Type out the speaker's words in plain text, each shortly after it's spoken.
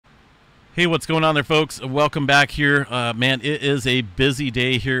Hey, what's going on there, folks? Welcome back here. Man, it is a busy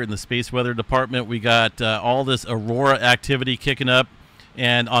day here in the Space Weather Department. We got all this aurora activity kicking up,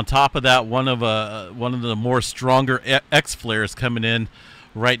 and on top of that, one of the more stronger X flares coming in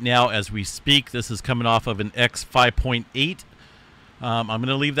right now as we speak. This is coming off of an X 5.8. I'm going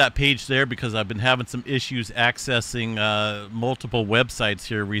to leave that page there because I've been having some issues accessing multiple websites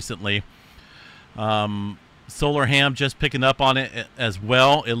here recently. Solar Ham just picking up on it as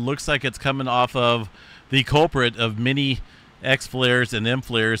well. It looks like it's coming off of the culprit of many X flares and M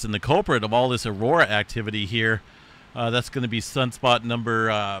flares, and the culprit of all this aurora activity here. That's going to be sunspot number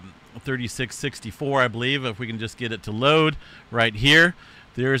 3664, I believe, if we can just get it to load right here.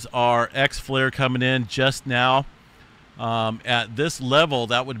 There's our X flare coming in just now. At this level,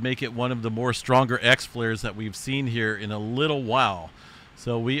 that would make it one of the more stronger X flares that we've seen here in a little while.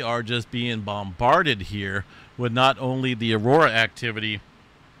 So we are just being bombarded here with not only the aurora activity,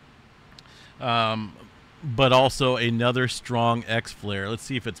 but also another strong X flare. Let's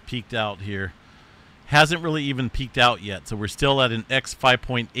see if it's peaked out here. Hasn't really even peaked out yet, so we're still at an X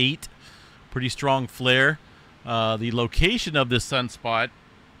 5.8. Pretty strong flare. The location of this sunspot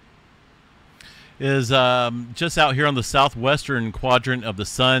is just out here on the southwestern quadrant of the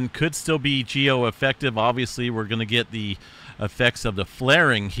sun. Could still be geo-effective. Obviously, we're going to get the effects of the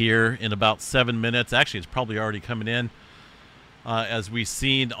flaring here in about 7 minutes. Actually, it's probably already coming in, as we've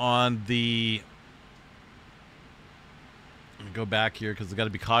seen on the... Let me go back here because I've got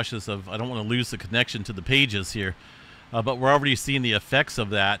to be cautious of... I don't want to lose the connection to the pages here. But we're already seeing the effects of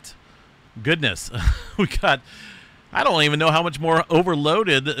that. Goodness. We got... I don't even know how much more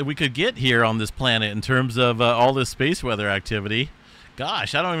overloaded we could get here on this planet in terms of all this space weather activity.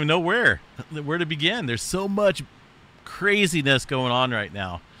 Gosh, I don't even know where to begin. There's so much craziness going on right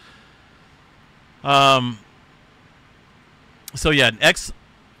now. So yeah, an X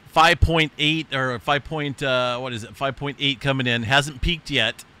 5.8 or 5.8 coming in, hasn't peaked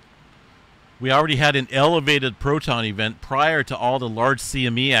yet. We already had an elevated proton event prior to all the large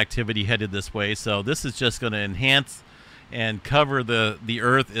CME activity headed this way, so this is just going to enhance and cover the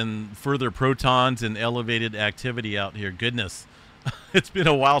Earth in further protons and elevated activity out here. Goodness, it's been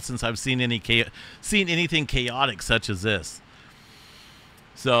a while since I've seen anything chaotic such as this.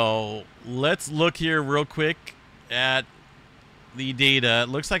 So let's look here real quick at the data. It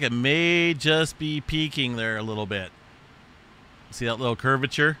looks like it may just be peaking there a little bit. See that little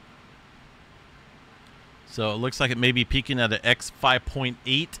curvature? So it looks like it may be peaking at an X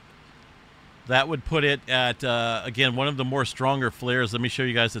 5.8. That would put it at, again, one of the more stronger flares. Let me show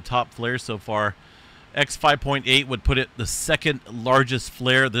you guys the top flare so far. X 5.8 would put it the second largest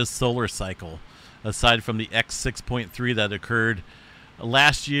flare this solar cycle, aside from the X 6.3 that occurred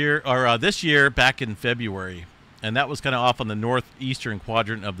last year, or this year, back in February. And that was kind of off on the northeastern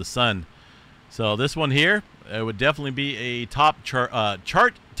quadrant of the sun. So this one here, it would definitely be a top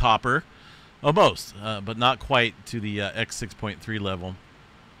chart topper. Almost, but not quite to the X 6.3 level.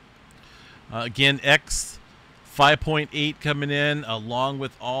 Again, X 5.8 coming in, along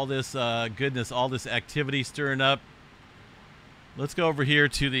with all this goodness, all this activity stirring up. Let's go over here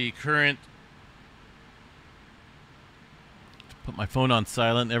to the current. Put my phone on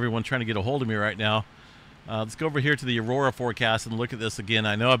silent. Everyone trying to get a hold of me right now. Let's go over here to the aurora forecast and look at this again.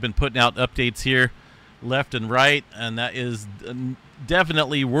 I know I've been putting out updates here left and right, and that is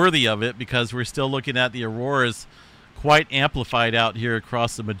definitely worthy of it because we're still looking at the auroras quite amplified out here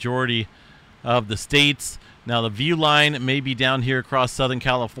across the majority of the states. Now the view line may be down here across Southern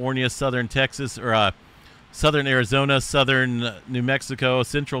California, Southern Texas, or Southern Arizona, Southern New Mexico,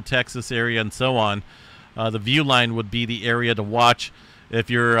 Central Texas area, and so on. The view line would be the area to watch if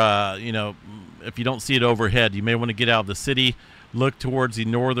you're, if you don't see it overhead. You may want to get out of the city, look towards the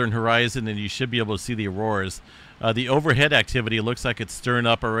northern horizon, and you should be able to see the auroras. The overhead activity looks like it's stirring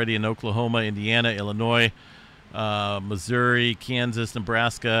up already in Oklahoma, Indiana, Illinois, Missouri, Kansas,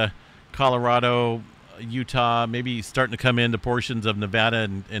 Nebraska, Colorado, Utah, maybe starting to come into portions of Nevada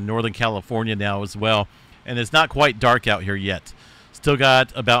and Northern California now as well. And it's not quite dark out here yet. Still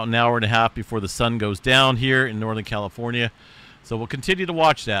got about an hour and a half before the sun goes down here in Northern California. So we'll continue to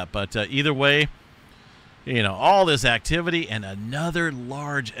watch that. But either way, you know, all this activity and another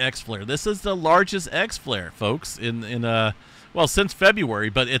large X flare. This is the largest X flare, folks, well, since February,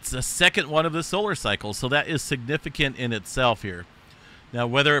 but it's the second one of the solar cycle, so that is significant in itself here. Now,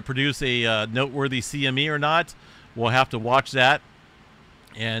 whether it produce a noteworthy CME or not, we'll have to watch that.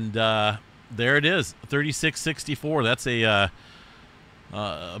 And there it is, 3664. That's a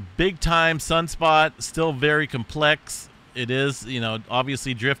big-time sunspot, still very complex. It is, you know,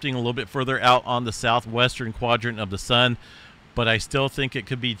 obviously drifting a little bit further out on the southwestern quadrant of the sun. but I still think it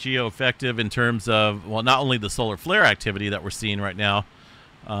could be geo-effective in terms of, well, not only the solar flare activity that we're seeing right now,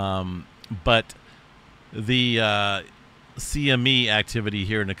 but the CME activity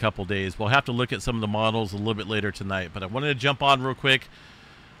here in a couple days. We'll have to look at some of the models a little bit later tonight, but I wanted to jump on real quick,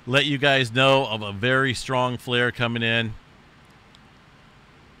 let you guys know of a very strong flare coming in.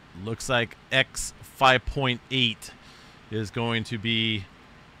 Looks like X 5.8 is going to be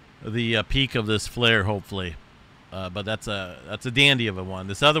the peak of this flare, hopefully. But that's a dandy of a one.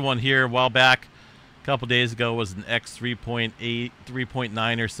 This other one here a while back, a couple days ago, was an X 3.8,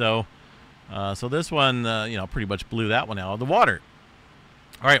 3.9 or so. So this one, you know, pretty much blew that one out of the water.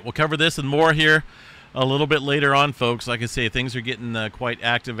 All right, we'll cover this and more here a little bit later on, folks. Like I say, things are getting quite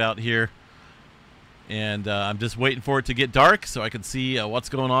active out here. And I'm just waiting for it to get dark so I can see what's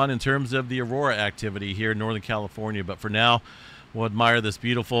going on in terms of the aurora activity here in Northern California. But for now, we'll admire this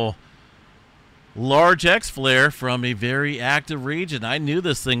beautiful large X flare from a very active region. I knew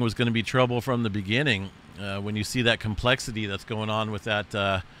this thing was going to be trouble from the beginning. When you see that complexity that's going on with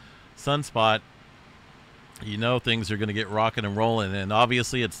that sunspot, you know things are going to get rocking and rolling. And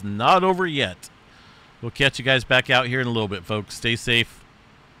obviously, it's not over yet. We'll catch you guys back out here in a little bit, folks. Stay safe.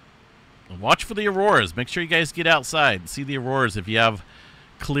 Watch for the auroras. Make sure you guys get outside and see the auroras if you have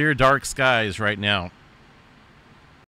clear, dark skies right now.